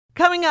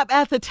Coming up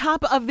at the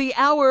top of the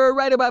hour,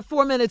 right about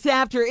 4 minutes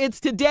after,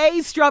 it's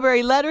today's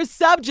Strawberry Letter.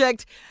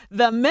 Subject: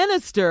 the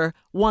minister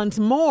wants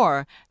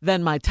more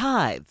than my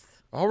tithes.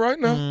 All right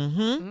now.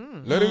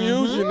 Let him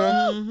use you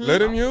now.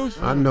 Let him use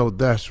you. I know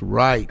that's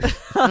right.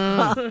 But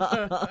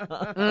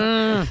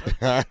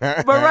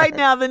right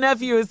now, the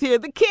nephew is here.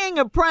 The king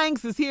of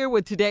pranks is here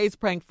with today's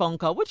prank phone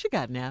call. What you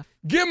got, Neff?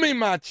 Give me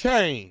my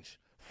change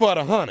for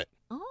the 100.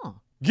 Oh,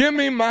 Give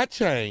me my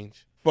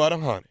change for the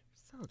 100.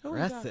 so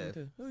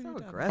aggressive. So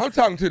aggressive. I'm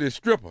talking to this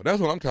stripper.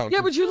 That's what I'm talking Yeah,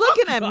 to. but you're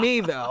looking at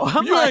me, though.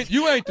 I'm you like,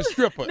 ain't the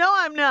stripper. no,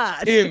 I'm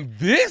not. In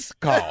this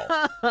call.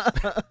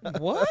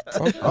 What?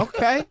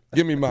 Okay.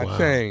 Give me my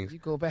change You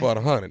go back. for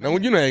the 100. Now,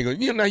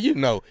 you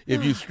know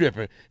if you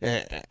stripping,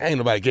 ain't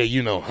nobody gave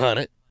you no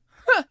 100.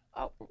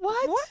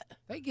 What?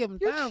 They give them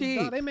You're thousands, cheap.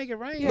 dog. They make it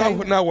rain.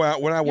 Not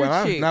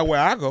where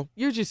I go.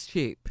 You're just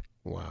cheap.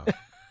 Wow.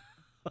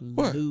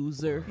 What?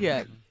 Loser.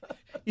 Yeah.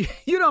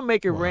 You don't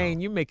make it rain.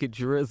 You make it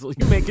drizzle.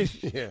 You make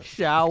it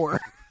shower.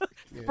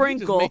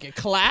 Sprinkle. Just make it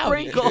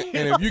cloudy. Sprinkle.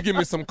 And if you give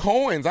me some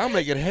coins, I'll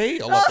make it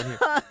hail up in here.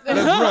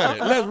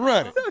 Let's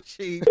run it. So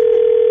cheap.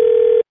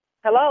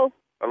 Hello?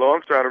 Hello,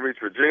 I'm trying to reach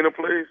Regina,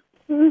 please.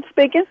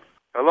 Speaking?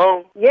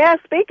 Hello? Yeah,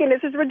 speaking. This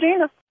is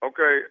Regina.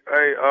 Okay,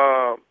 hey,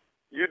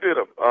 you did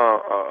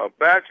a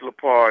bachelor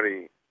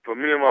party for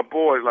me and my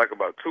boys like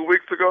about 2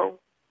 weeks ago.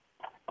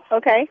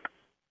 Okay.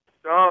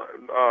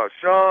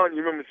 Sean,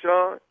 you remember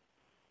Sean?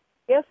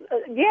 Yes,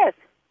 yes.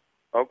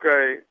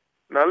 Okay.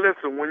 Now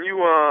listen, when you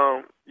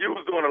was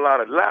doing a lot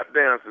of lap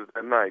dances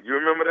that night. You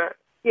remember that?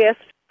 Yes.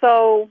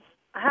 So,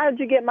 how did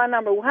you get my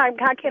number? How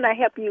can I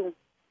help you?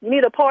 You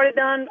need a party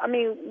done? I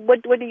mean,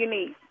 what do you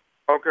need?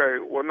 Okay.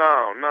 Well,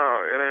 no,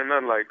 it ain't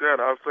nothing like that.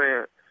 I was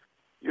saying,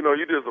 you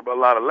did a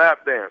lot of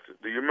lap dances.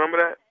 Do you remember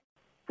that?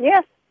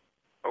 Yes.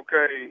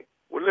 Okay.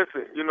 Well,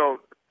 listen,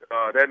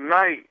 that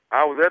night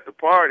I was at the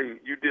party.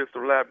 You did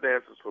some lap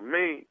dances for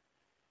me,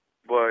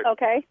 but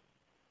Okay.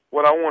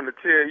 what I wanted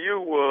to tell you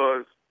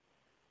was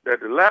that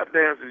the lap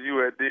dances you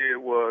had did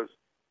was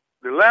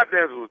the lap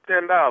dances was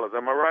 $10.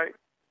 Am I right?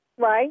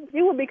 Right.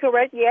 You would be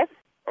correct, yes.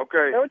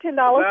 Okay. They were $10.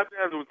 The lap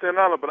dances was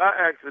 $10, but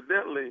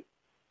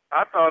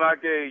I thought I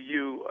gave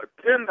you a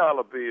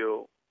 $10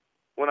 bill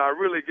when I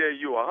really gave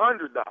you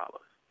 $100.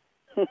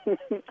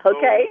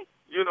 Okay.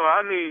 So,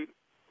 I need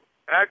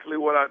actually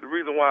the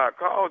reason why I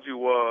called you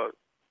was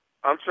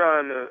I'm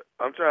trying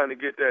to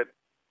get that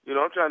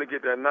I'm trying to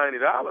get that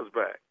 $90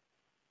 back.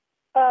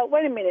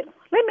 Wait a minute.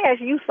 Let me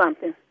ask you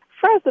something.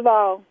 First of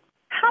all,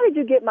 how did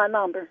you get my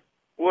number?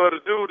 Well, the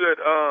dude that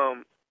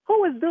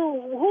Who is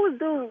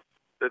dude?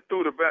 that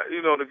threw the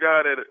the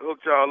guy that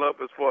hooked y'all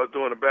up as far as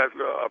doing the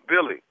bachelor,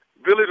 Billy.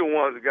 Billy the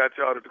one that got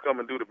y'all to come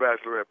and do the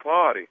bachelorette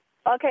party.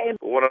 Okay.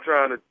 But what I'm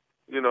trying to,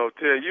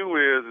 tell you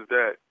is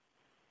that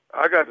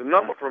I got the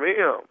number from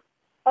him,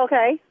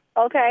 Okay.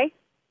 Okay.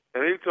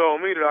 and he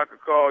told me that I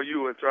could call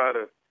you and try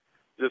to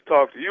just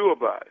talk to you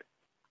about it.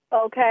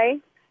 Okay.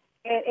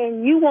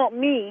 And you want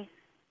me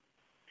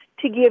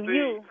to give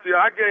you See,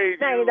 I gave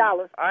 $90.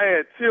 you. I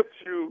had tipped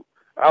you.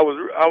 I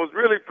was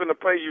really finna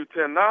pay you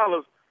 $10,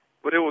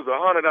 but it was a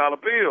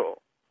 $100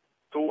 bill.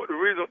 So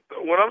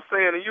what I'm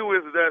saying to you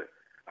is that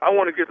I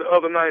want to get the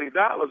other $90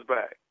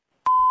 back.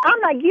 I'm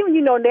not giving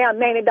you no damn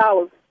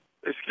 $90.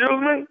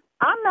 Excuse me?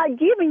 I'm not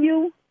giving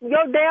you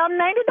your damn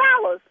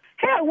 $90.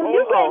 Hell, when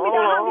you gave me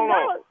the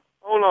 $100.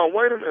 Hold on,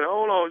 wait a minute.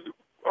 Hold on.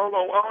 I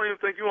don't even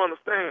think you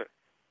understand.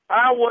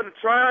 I wasn't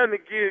trying to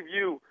give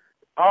you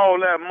all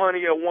that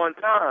money at one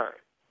time.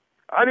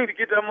 I need to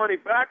get that money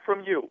back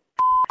from you.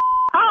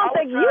 I don't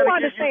think you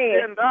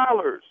understand.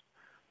 $10.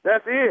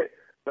 That's it.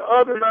 The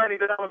other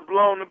 $90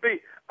 belong to me.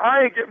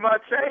 I ain't get my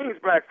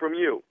change back from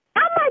you.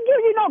 I'm not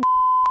giving you no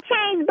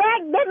change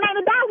back. That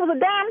 $90 was a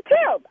damn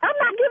tip. I'm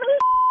not giving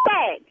you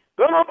back.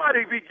 Don't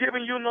nobody be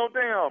giving you no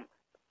damn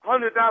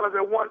 $100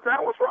 at one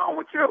time. What's wrong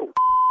with you?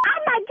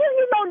 I'm not giving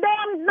you no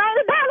damn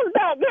 $90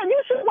 back. Yeah, you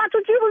should watch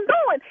what you was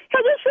doing. Hey,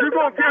 You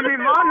gonna give me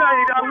my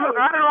 $90? Look,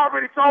 I done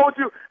already told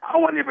you I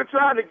wasn't even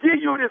trying to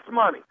give you this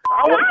money.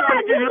 I was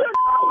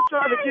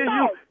trying to give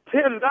you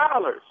 $10.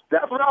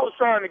 That's what I was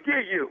trying to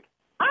give you.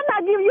 I'm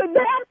not giving you a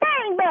damn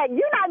thing back.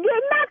 You're not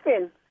getting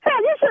nothing.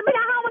 Hell, you should be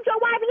at home with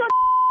your wife and your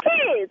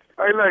kids.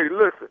 Hey, lady,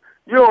 listen.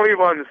 You don't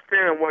even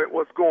understand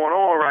what's going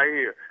on right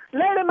here.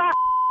 Lady,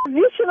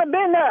 you should have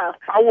been there.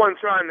 I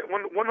wasn't trying to.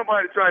 When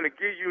nobody trying to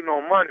give you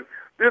no money,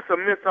 this a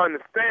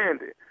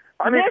misunderstanding.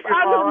 I need to get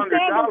my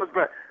 $100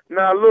 back.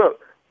 Now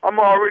look,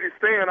 I'm already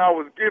saying I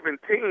was giving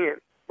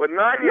 10, but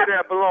 90 of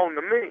that belonged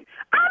to me.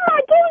 I'm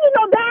not giving you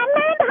no damn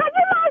man. Have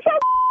you lost your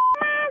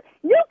mind?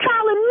 You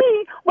calling me,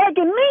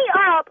 waking me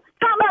up,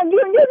 talking about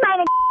giving you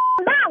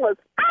 $90.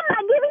 I'm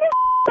not giving you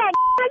back.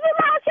 Have you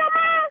lost your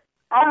mind?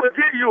 I'm gonna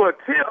give you a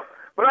tip,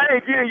 but I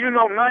ain't giving you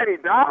no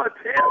 $90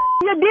 tip.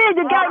 You did.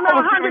 You got me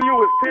I was giving you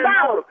was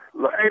 $100.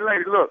 Look, hey,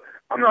 lady, look.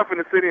 I'm not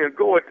gonna sit here and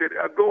go at it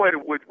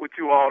with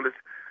you all this.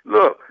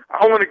 Look,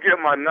 I want to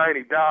get my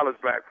 $90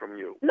 back from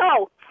you.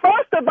 No.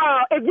 First of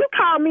all, if you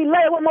call me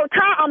later one more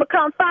time, I'm gonna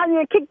come find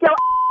you and kick your.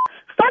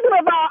 Second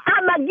of all,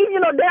 I'm not giving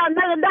you no damn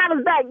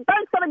 $90 back.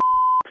 Thanks for the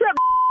tip.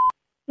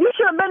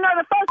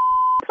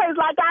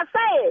 like I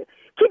said.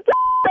 Keep your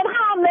at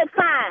home next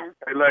time.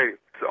 Hey, lady,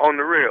 so on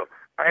the real,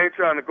 I ain't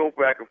trying to go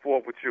back and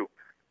forth with you.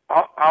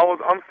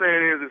 I'm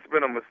saying it's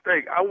been a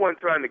mistake. I wasn't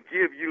trying to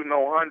give you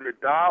no $100.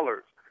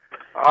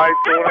 All right,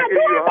 so when I give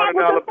you a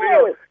 $100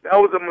 bill, that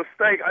was a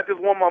mistake. I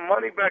just want my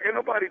money back. Ain't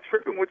nobody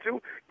tripping with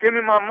you. Give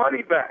me my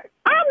money back.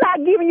 I'm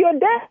not giving you a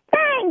damn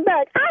thing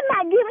back. I'm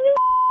not giving you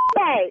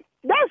back.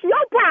 That's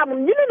your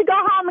problem. You need to go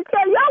home and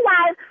tell your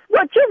wife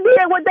what you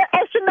did with the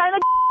extra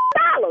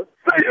 $90.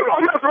 Say you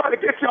don't mess around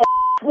and get your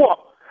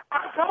whooped.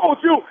 I told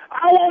you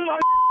I want my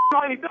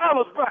 $90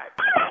 back.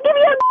 I'm not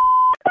giving you a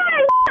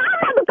thing.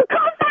 I'm not to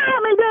come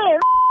find me then.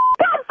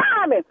 Come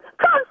find me.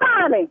 Come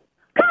find me.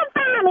 Come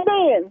find me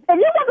then. If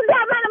you want to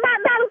get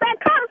 $90 back,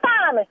 come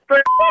find me.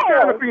 Say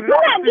gotta be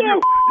nice to you.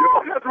 You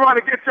don't mess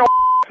around and get your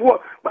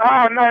whooped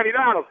behind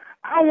 $90.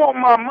 I want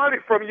my money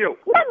from you.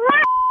 What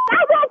my? I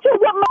want you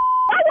with my.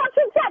 I want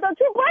you to don't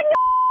you bring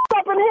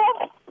your up in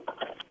here.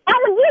 I'm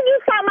gonna give you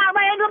some. I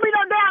ain't gonna be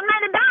no damn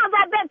 $90.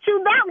 I bet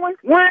you that one.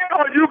 When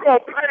are you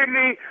gonna pay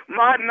me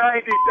my $90?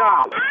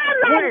 I'm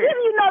not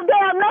giving you no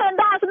damn $90.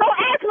 Don't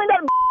ask me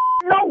that.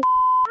 No,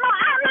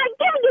 I'm not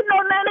giving you no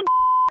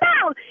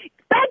 $90.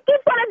 Thank you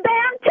for the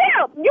damn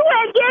tip. You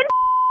ain't getting.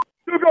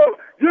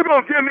 You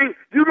gonna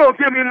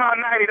give me my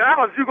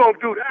 $90? You gonna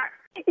do that?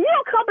 You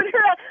come in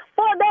here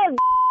for that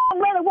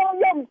really want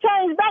your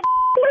change back.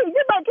 Please,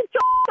 you better get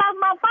your off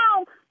my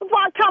phone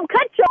before I come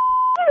cut your.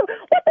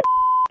 What the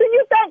do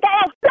you think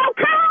I am? Don't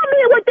call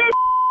me with this.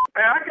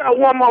 Hey, I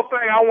got one more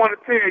thing I want to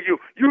tell you.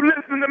 You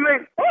listen to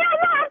me? Hell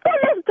no, I'm still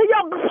listening to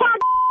your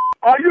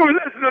Are you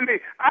listening to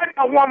me? I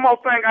got one more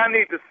thing I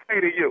need to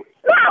say to you.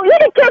 No, you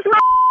can kiss my.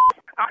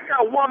 I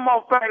got one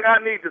more thing I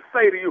need to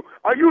say to you.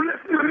 Are you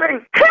listening to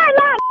me? Hell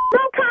no,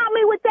 don't call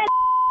me with that.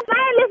 I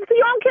ain't listening to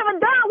you. I don't give a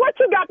damn what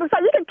you got to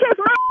say. You can kiss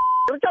my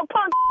with your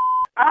punk.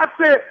 I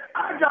said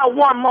I got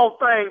one more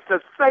thing to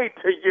say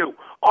to you.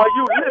 Are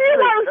you listening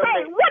to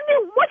me?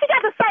 What you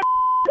got to say?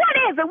 What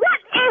is it? What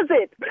is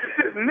it?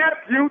 This is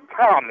Nephew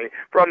Tommy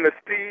from the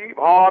Steve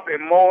Harvey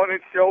Morning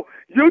Show.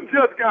 You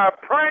just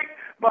got pranked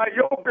by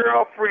your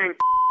girlfriend.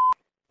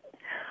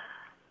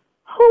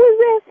 Who is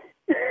this?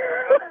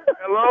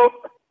 Hello?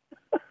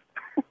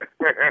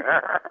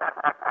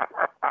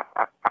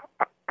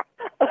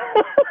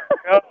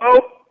 Hello?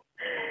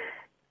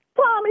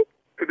 Tommy.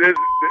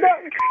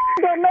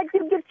 Don't make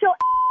you get your.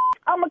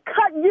 I'ma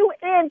cut you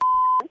in.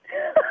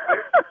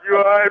 You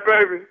alright,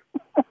 baby?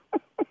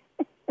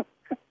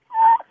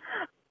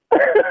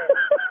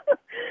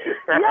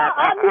 Yeah,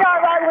 I'll be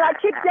alright when I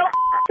kick your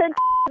and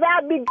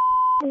that'd be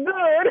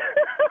good.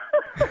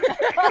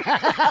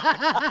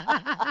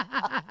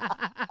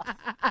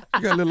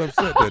 You got a little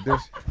upset there, didn't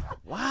you?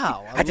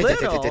 Wow, a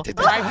little.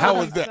 How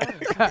was that?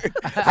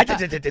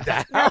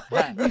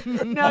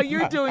 No,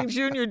 you're doing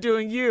Junior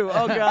doing you.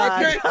 Oh, God.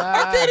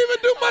 I can't even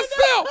do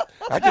myself.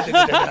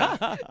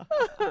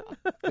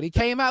 But he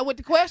came out with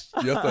the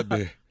question. Yes, I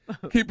did.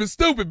 Keep it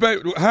stupid,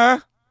 baby. Huh?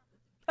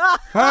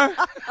 Huh?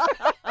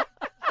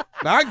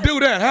 Now, I can do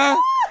that, huh?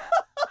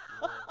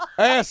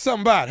 Ask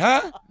somebody,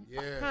 huh?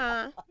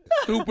 Yeah.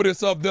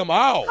 Stupidest of them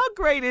all. How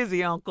great is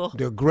he, Uncle?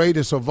 The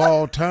greatest of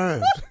all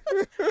times.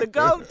 The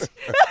GOAT.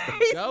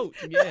 GOAT,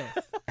 yes.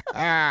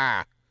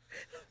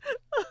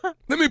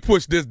 Let me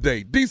push this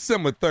date.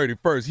 December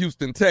 31st,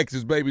 Houston,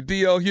 Texas, baby.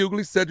 D.L.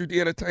 Hughley, Cedric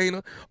the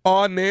Entertainer,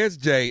 Arnez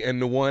J,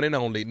 and the one and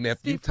only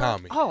Nephew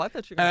Tommy. Oh, I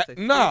thought you were going to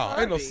say No,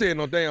 ain't no saying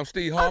no damn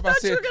Steve Harvey. I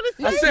thought you were going to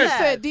say You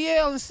said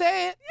DL and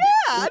said.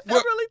 Yeah, I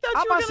really thought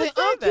you were going to say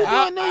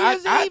that. New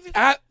Year's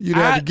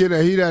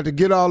Eve. He'd have to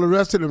get all the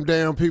rest of them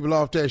damn people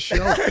off that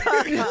show.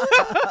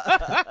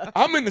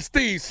 I'm in the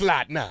Steve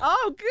slot now.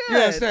 Oh, good. You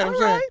understand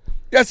what I'm saying?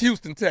 That's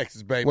Houston,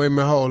 Texas, baby. Wait a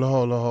minute, hold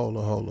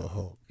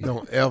on.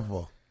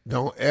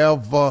 Don't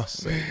ever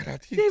say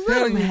that.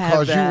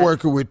 Because you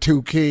working with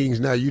two kings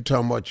now. You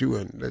talking about you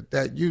and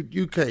that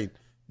you can't.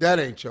 That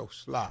ain't your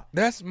slot.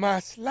 That's my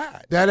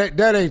slot.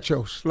 That ain't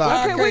your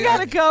slot. Okay, we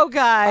gotta go,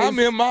 guys. I'm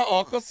in my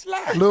uncle's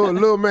slot.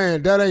 Little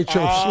man, that ain't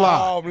your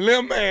slot. Oh,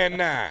 little man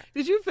now.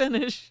 Did you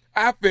finish?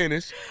 I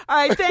finished. All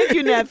right, thank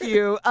you,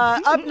 nephew.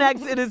 Up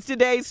next, it is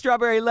today's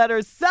Strawberry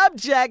Letter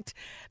subject.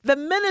 The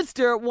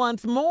minister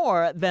wants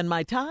more than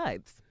my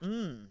tithes.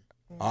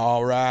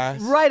 All right.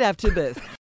 Right after this.